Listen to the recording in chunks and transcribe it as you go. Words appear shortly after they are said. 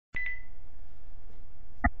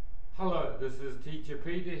Hello, this is Teacher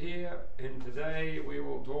Peter here, and today we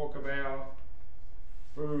will talk about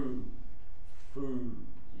food. Food,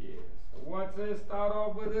 yes. What's this? Start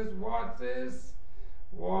off with this. What's this?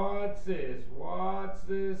 What's this? What's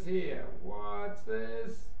this here? What's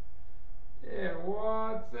this? Yeah,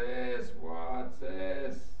 what's this? What's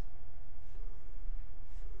this?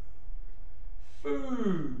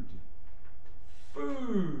 Food.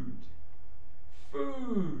 Food.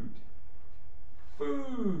 Food.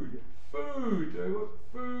 Food. Food. I got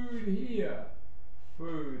food here.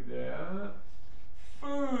 Food there.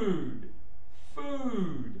 Food.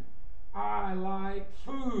 Food. I like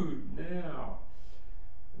food. Now,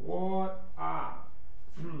 what are?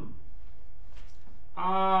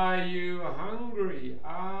 Are you hungry?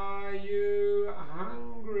 Are you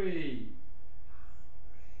hungry?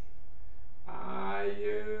 Are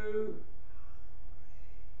you?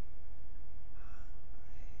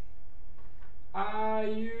 Are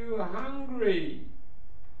you hungry?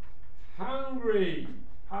 Hungry.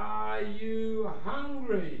 Are you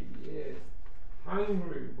hungry? Yes.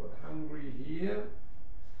 Hungry. But hungry here.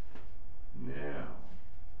 Now.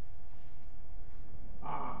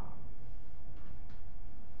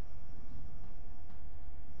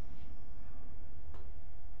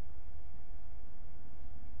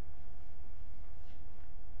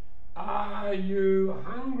 Are you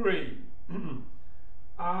hungry?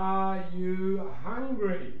 Are you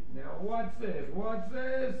hungry? Now what's this? What's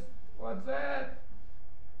this? What's that?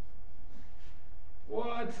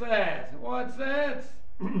 What's that? What's that?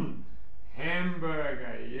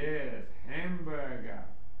 Hamburger, yes, hamburger.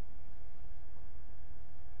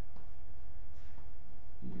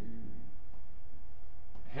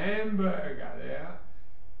 Hamburger, there.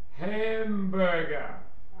 Hamburger.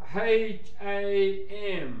 Hamburger.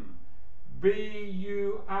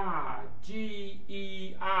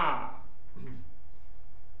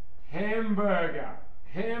 Hamburger.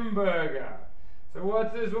 Hamburger. So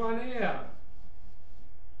what's this one here?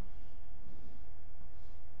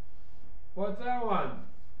 What's that one?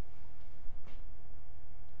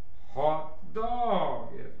 Hot dog.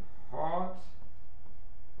 Yes, hot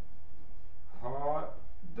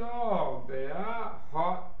dog. There,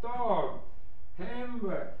 hot dog.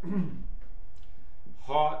 Hamburger.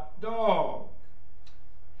 Hot dog.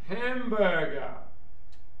 Hamburger.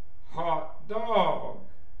 Hot dog.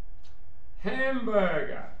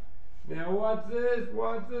 Hamburger. Now what's this?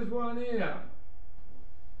 What's this one here?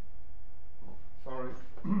 Oh, sorry.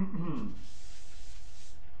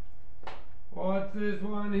 What's this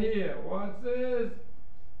one here? What's this?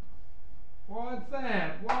 What's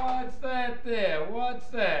that? What's that there? What's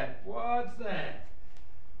that? What's that?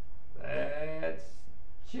 That's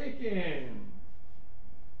chicken.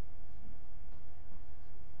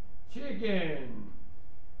 Chicken.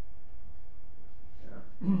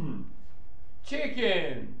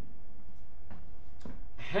 Chicken.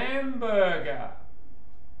 Hamburger.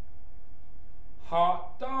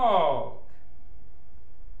 Hot dog.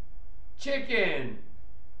 Chicken.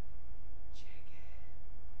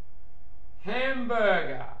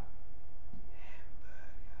 Hamburger.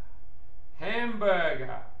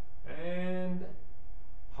 Hamburger. And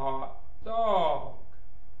hot dog.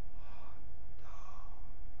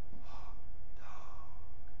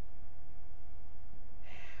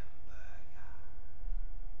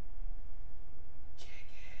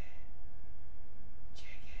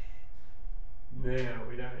 Now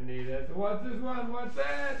we don't need that. So what's this one? What's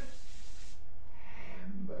that?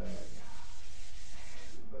 Hamburger.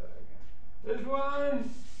 Hamburger. This one?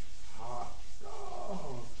 Hot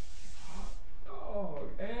dog. Hot dog.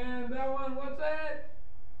 And that one, what's that?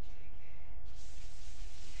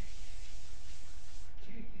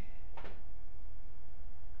 Chicken.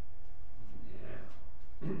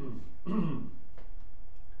 Now.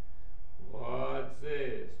 What's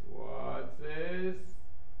this? What's this?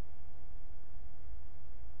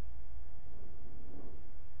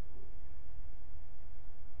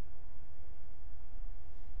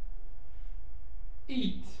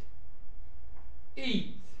 Eat.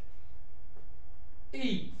 Eat.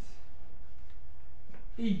 Eat.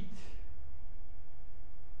 Eat.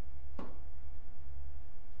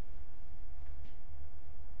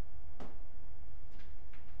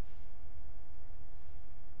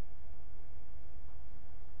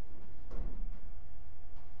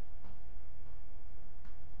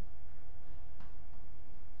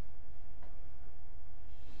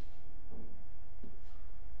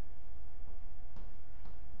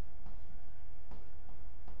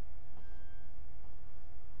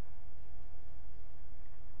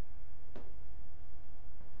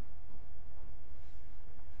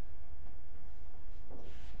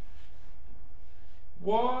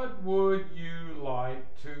 What would you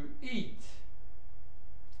like to eat?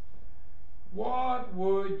 What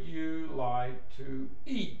would you like to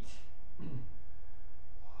eat?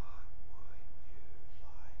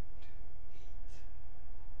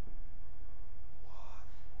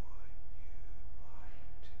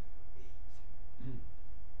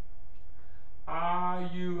 Are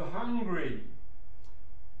you hungry?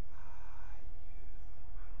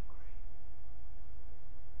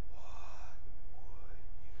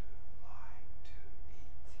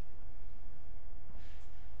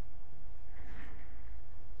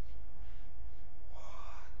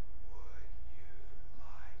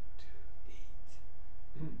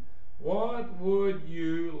 What would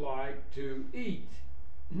you like to eat?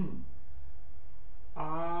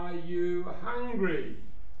 Are you hungry?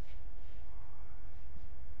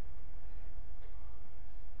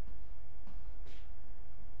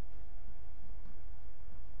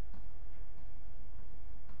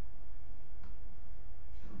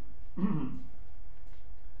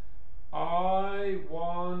 I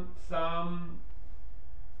want some.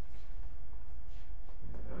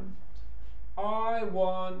 I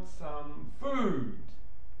want some food.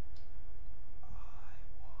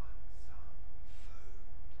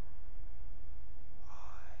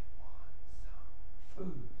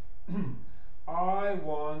 I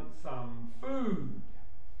want some food.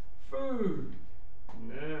 Food.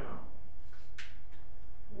 Now,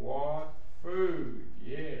 what food?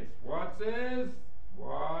 Yes. What's this?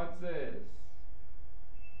 What's this?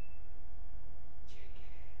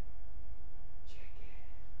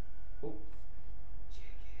 Oh.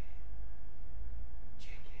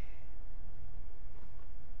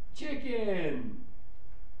 Chicken.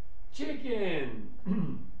 Chicken.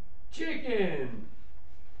 Chicken.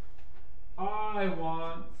 I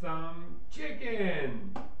want some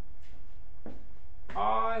chicken.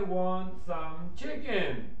 I want some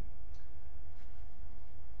chicken.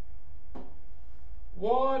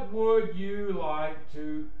 What would you like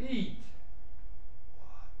to eat?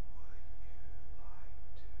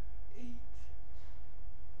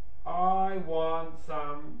 I want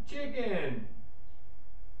some chicken.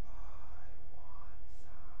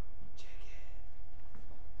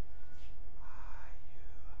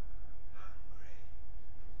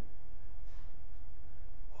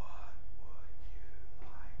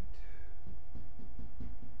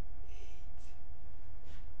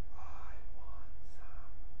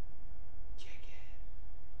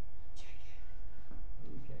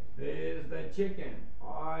 There's the chicken.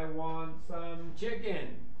 I want some chicken.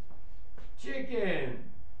 Chicken.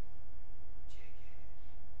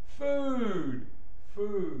 Food.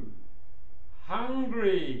 Food.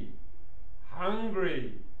 Hungry.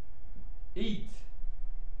 Hungry. Eat.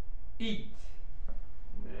 Eat.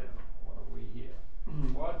 Now, what are we here?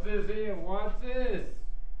 What's this here? What's this?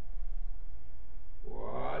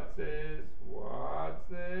 What's this? What's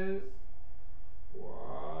this?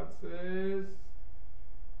 What's this?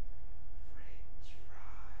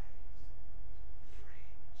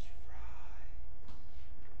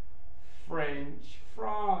 French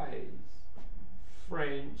fries.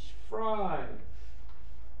 French fries.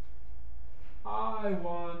 I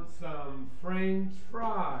want some French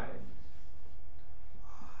fries.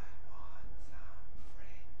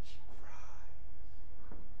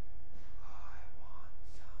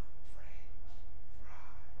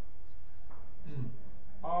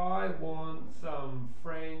 I want some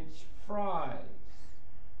French fries.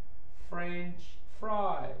 French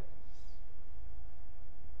fries.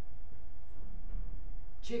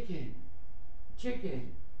 Chicken.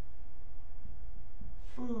 Chicken.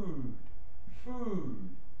 Food. Food.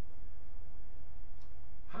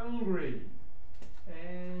 Hungry.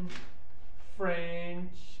 And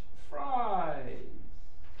French fries.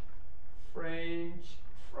 French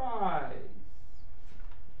fries.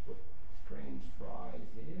 Put French fries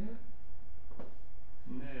here.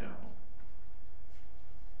 Now,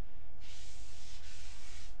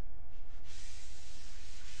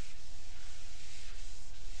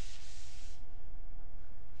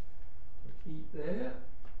 eat there.